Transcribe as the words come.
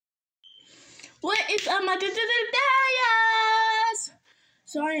What is up, my Dias?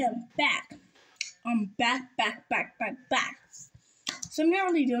 So I am back. I'm back. So I'm not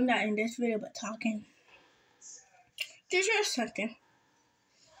really doing that in this video, but talking. Just something.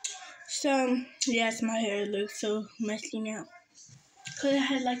 So, yes, my hair looks so messy now. Because I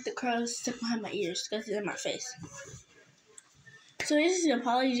had like the curls stuck behind my ears because it's in my face. So this is an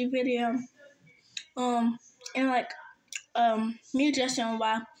apology video. And like, me adjusting on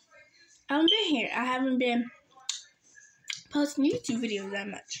why I haven't been here. I haven't been posting YouTube videos that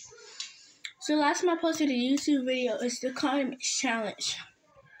much. So last time I posted a YouTube video is the condiment challenge.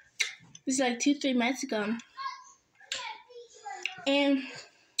 It's like 2-3 months ago. And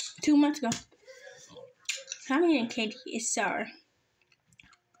 2 months ago. I'm getting candy. It's sour.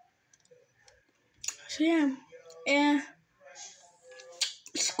 So yeah. And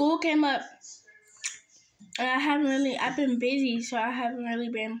school came up. And I've been busy, so I haven't really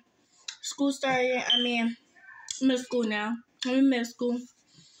been. School started, middle school now. I'm in middle school.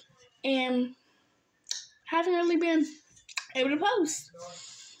 And haven't really been able to post.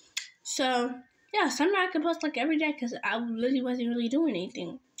 So, yeah, sometimes I can post like every day because I really wasn't really doing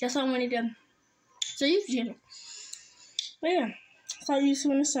anything. That's all I wanted to. So, YouTube. But yeah, so I used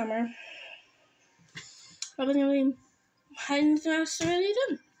to in the summer. I wasn't really had anything else to really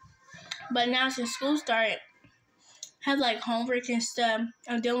do. But now since school started, I have like homework and stuff.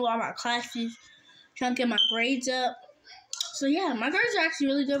 I'm doing all my classes, trying to get my grades up. So yeah, my grades are actually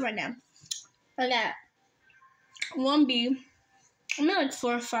really good right now. I got 1B. I'm in like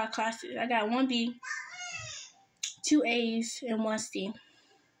 4 or 5 classes. I got 1B, 2 A's, and 1 C.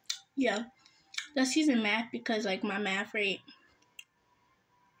 Yeah, that's using math because like my math rate.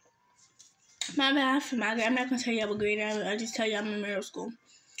 My grade, I'm not going to tell you what grade I'll just tell you I'm in middle school.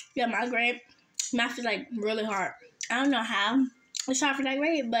 Yeah, my grade, math is like really hard. I don't know how. It's hard for that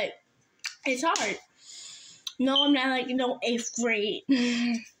grade, but it's hard. No, I'm not like, 8th grade.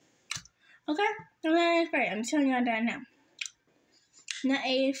 Okay? I'm not in 8th grade. I'm telling y'all that now. Not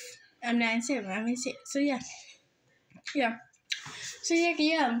 8th. I'm not in 7th. I'm in 6th. So yeah. Yeah. So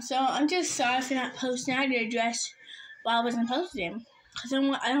yeah. So I'm just sorry for not posting. I had to address why I wasn't posting. Because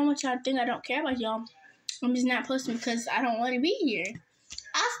I don't want y'all to think I don't care about y'all. I'm just not posting because I don't want to be here.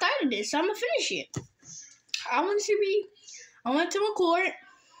 I started this, so I'm going to finish it. I want to record.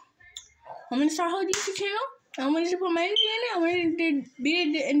 I want to start a whole YouTube channel. I want to put my energy in it. I want to be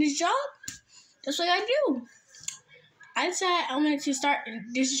in this job. That's what I do. I decided I wanted to start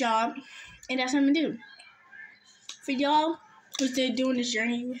this job, and that's what I'm going to do. For y'all who's there doing this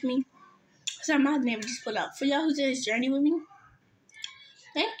journey with me, sorry, my name just put up. For y'all who's in this journey with me,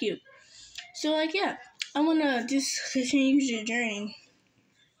 thank you. So, yeah, I want to just continue the journey.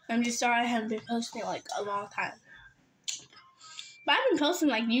 I'm just sorry I haven't been posting like a long time. But I've been posting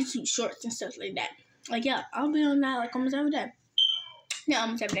like YouTube shorts and stuff like that. Like, yeah, I'll be on that like almost every day. Yeah,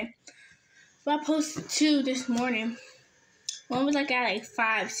 almost every day. But I posted 2 this morning. One was like at like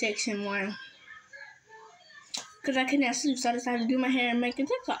 5, 6 in the morning. Because I couldn't sleep, so I decided to do my hair and make a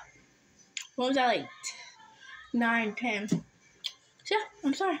TikTok. One was at like 9, 10. So yeah,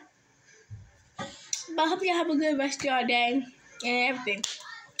 I'm sorry. But I hope y'all have a good rest of your day and everything.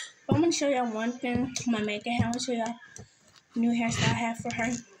 But I'm going to show y'all one thing. My makeup hair. I'm going to show y'all a new hairstyle I have for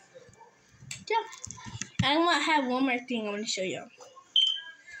her. Yeah. I want to have one more thing I want to show y'all.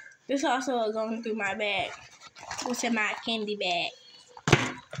 This also going through my bag. What's in my candy bag?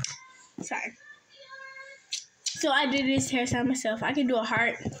 Sorry. So I did this hairstyle myself. I can do a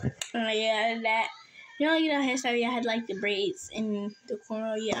heart. Yeah, that. Hairstyle, I had like the braids in the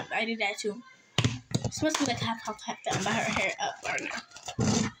corner. Yeah, I did that too. It's supposed to be like half done by her hair up right now.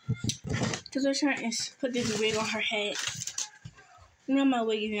 Because we're trying to put this wig on her head. My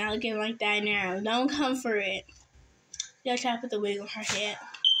wig is not looking like that now. Don't come for it. Y'all try to put the wig on her head.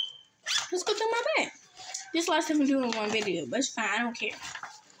 Let's go through my bag. This last time I'm doing one video, but it's fine. I don't care.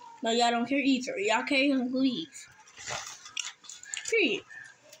 No, y'all don't care either. Y'all can't leave. Period.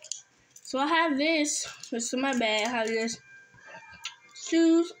 So I have this. It's in my bag. I have this.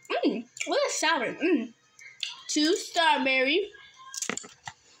 Shoes. What is sour? 2 strawberry.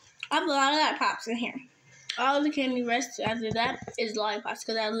 I have a lot of lollipops in here. All the candy rest after that is lollipops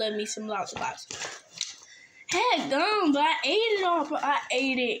because I love me some lollipops. Heck, dumb, but I ate it all. But I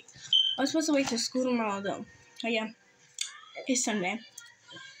ate it. I was supposed to wait till school tomorrow though. Oh yeah, it's Sunday.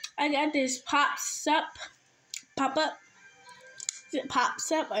 I got this Pops Up. Is it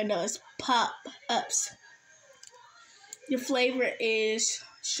Pops Up? I know it's Pop Ups. The flavor is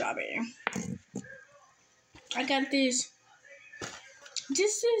strawberry. I got this.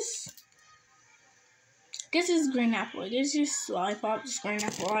 This This is green apple. This is lollipop. This green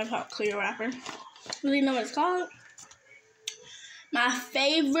apple lollipop clear wrapper. Really know what it's called? My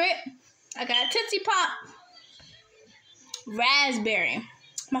favorite. I got Tootsie Pop. Raspberry.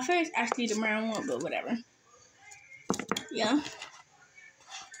 My favorite is actually the brown one, but whatever. Yeah.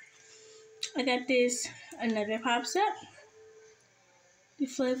 I got this another pop set. The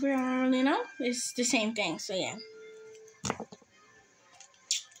flavor I don't really know. It's the same thing, so yeah.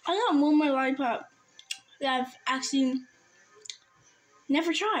 I got one more lollipop that I've actually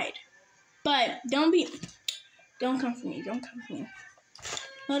never tried. But don't come for me. Don't come for me.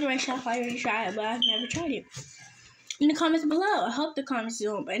 No direction if I already tried it, but I've never tried it. In the comments below. I hope the comments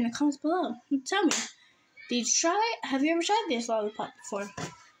don't, but in the comments below. Tell me. Did you try it? Have you ever tried this lollipop before?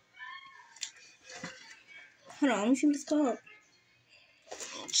 Hold on, let me see what it's called.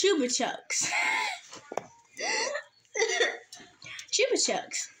 Chupa Chups. Chupa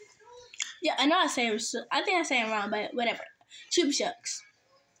Chups. Yeah, I know I think I say it wrong, but whatever. Chupa Chups.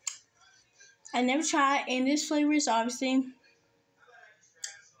 I never tried, and this flavor is obviously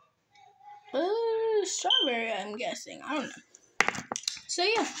strawberry, I'm guessing. I don't know. So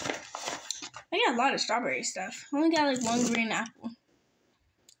yeah. I got a lot of strawberry stuff. I only got like one green apple.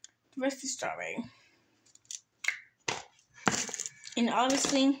 The rest is strawberry. And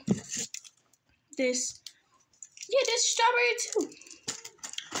obviously, this strawberry too.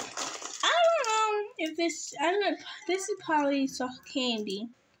 I don't know if this is probably soft candy.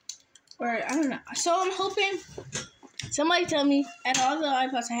 Or, I don't know. So I'm hoping somebody tell me, out of all the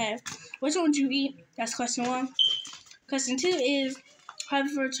lollipops I have, which one would you eat? That's question 1. Question 2 is, have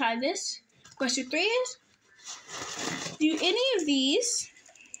you ever tried this? Question 3 is, do any of these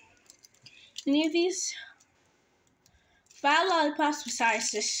 5 lollipops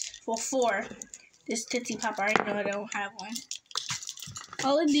besides this, well 4, this Tootsie Pop, I already know I don't have one.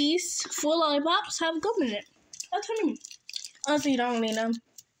 All of these 4 lollipops have gum in it. That's what I mean. Honestly, you don't really know.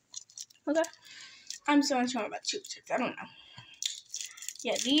 Okay? I'm so unsure about Chupa Chups. I don't know.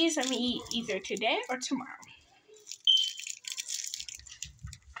 Yeah, these I'm going to eat either today or tomorrow.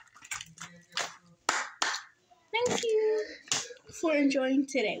 Thank you for enjoying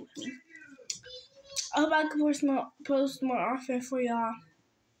today with me. I hope I can post more often for y'all.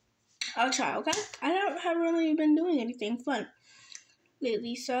 I'll try, okay? I haven't really been doing anything fun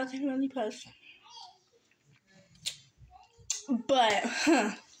lately, so I can't really post. But,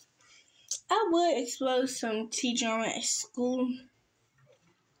 I would expose some T-drama at school.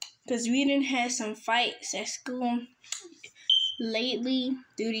 Because we done had some fights at school lately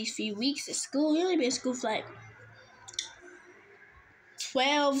through these few weeks at school. We only been at school for like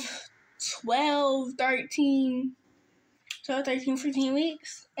 13, 15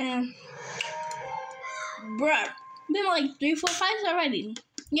 weeks. And, bruh, been like 3, 4 fights already.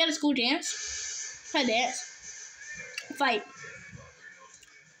 You had a school dance. Had a dance. Fight.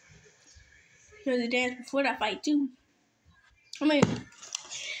 There was a dance before that fight, too. I mean,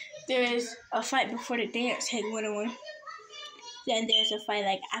 there is a fight before the dance had went on. Then there's a fight,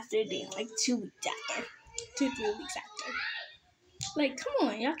 like, after the dance, like 2 weeks after. 2, 3 weeks after. Like, come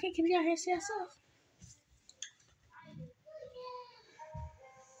on. Y'all can't keep your hair to yourself.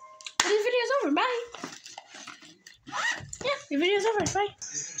 This video's over. Bye. Yeah, the video's over. Bye.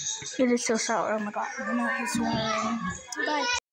 It is so sour. Oh, my God. Bye.